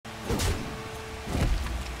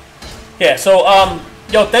Yeah, so,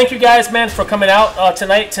 yo, thank you guys, man, for coming out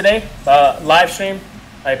today, live stream.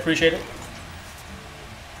 I appreciate it.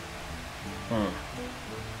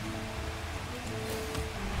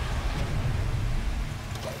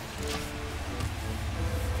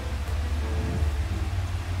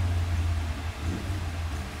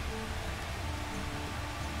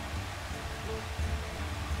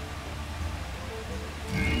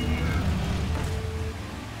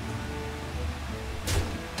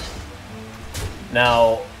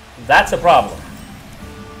 Now, that's a problem.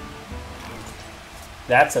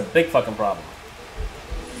 That's a big fucking problem.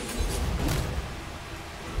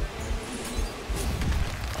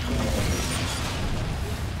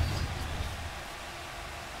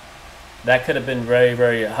 That could have been very,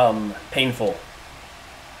 very painful.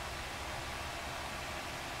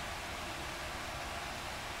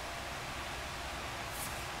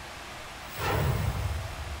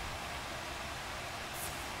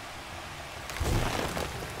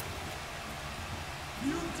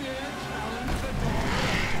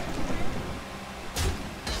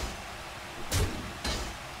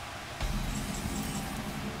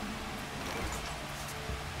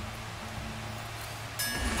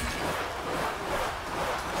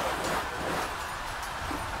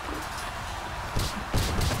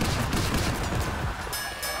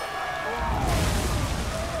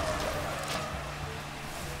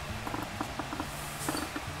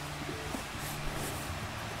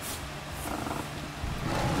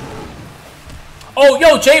 Oh,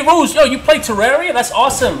 yo, Jay Rose, yo, you play Terraria? That's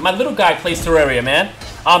awesome. My little guy plays Terraria, man.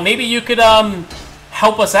 Maybe you could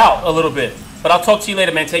help us out a little bit. But I'll talk to you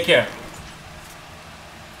later, man. Take care.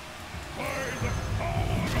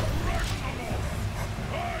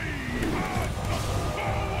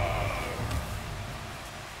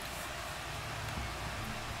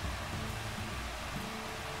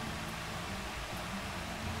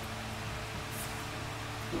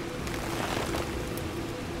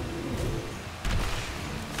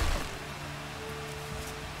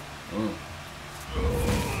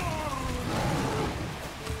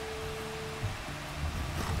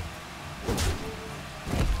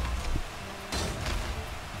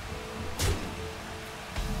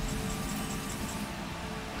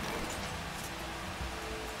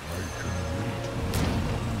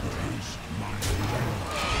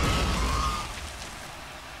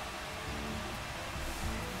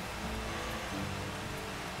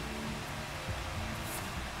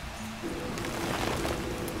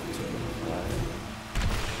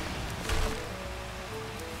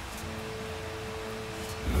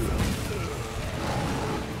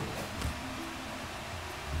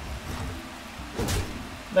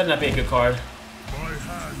 That'd not be a good card.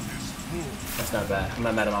 That's not bad. I'm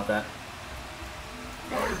not mad about that.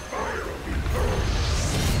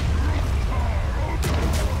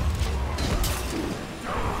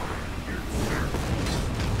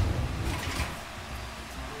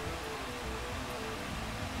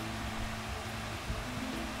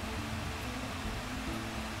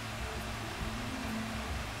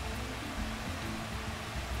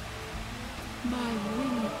 My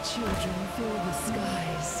winged children fill the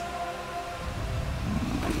skies.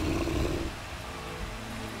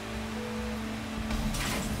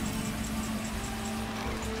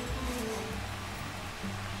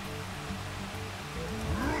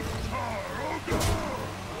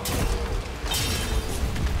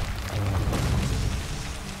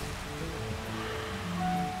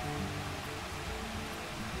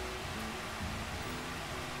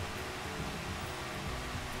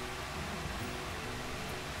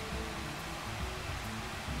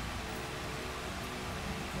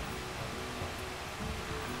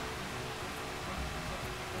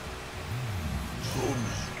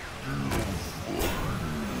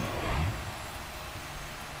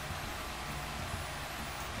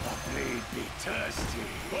 Be thirsty.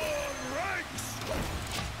 For ranks!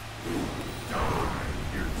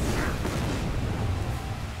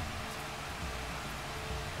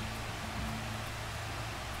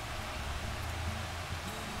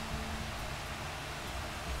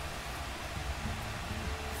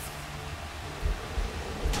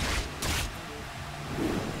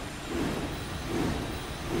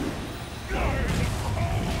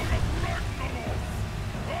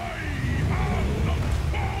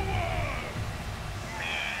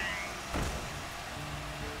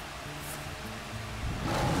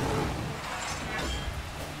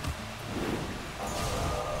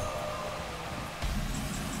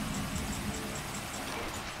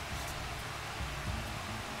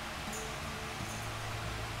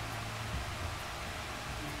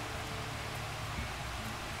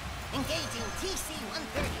 Engaging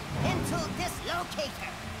TC-130 into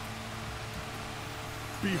dislocator.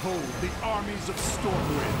 Behold the armies of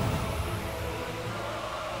Stormwind.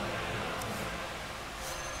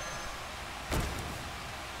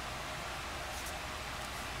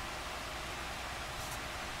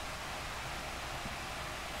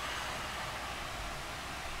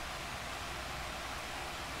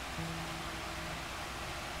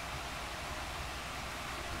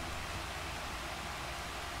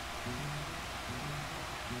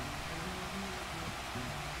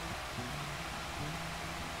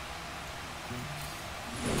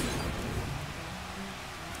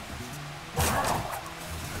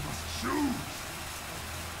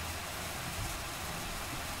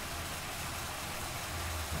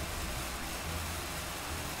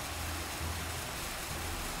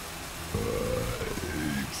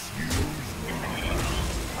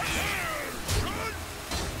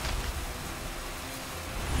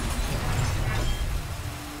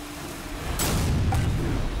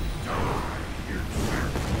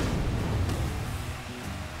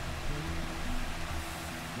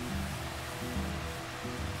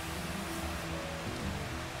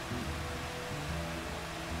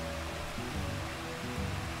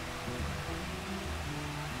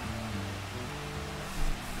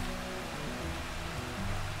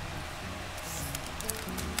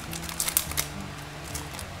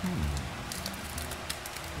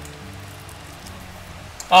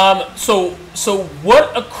 So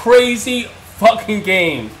what a crazy fucking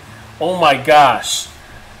game. Oh my gosh.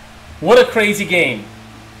 What a crazy game.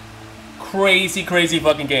 Crazy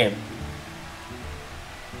fucking game.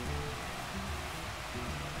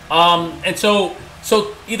 And so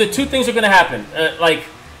either two things are gonna happen. Like,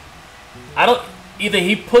 either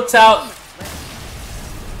he puts out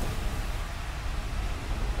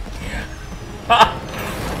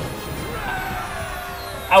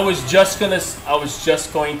I was just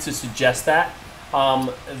going to suggest that.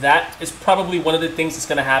 That is probably one of the things that's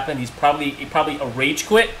gonna happen. He probably a rage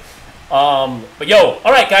quit. But yo,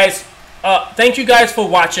 all right, guys. Thank you guys for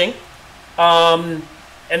watching. And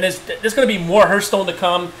there's gonna be more Hearthstone to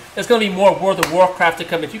come. There's gonna be more World of Warcraft to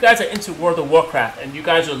come. If you guys are into World of Warcraft and you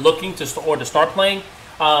guys are looking to start playing,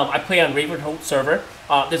 I play on Ravenhold server.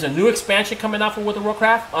 There's a new expansion coming out for World of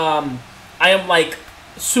Warcraft. I am like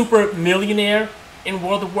super millionaire in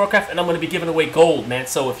World of Warcraft, and I'm going to be giving away gold, man.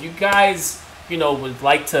 So if you guys, would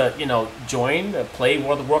like to, join, play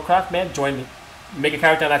World of Warcraft, man, join, make a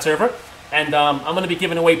character on that server, and I'm going to be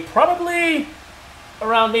giving away probably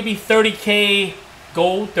around maybe 30K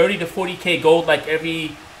gold, 30 to 40K gold, like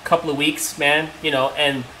every couple of weeks, man,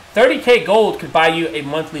 and 30K gold could buy you a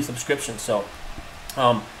monthly subscription. So,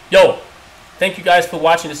 yo, thank you guys for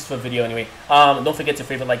watching. This is for a video anyway. Don't forget to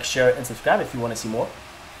favorite, like, share, and subscribe if you want to see more.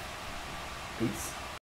 Peace.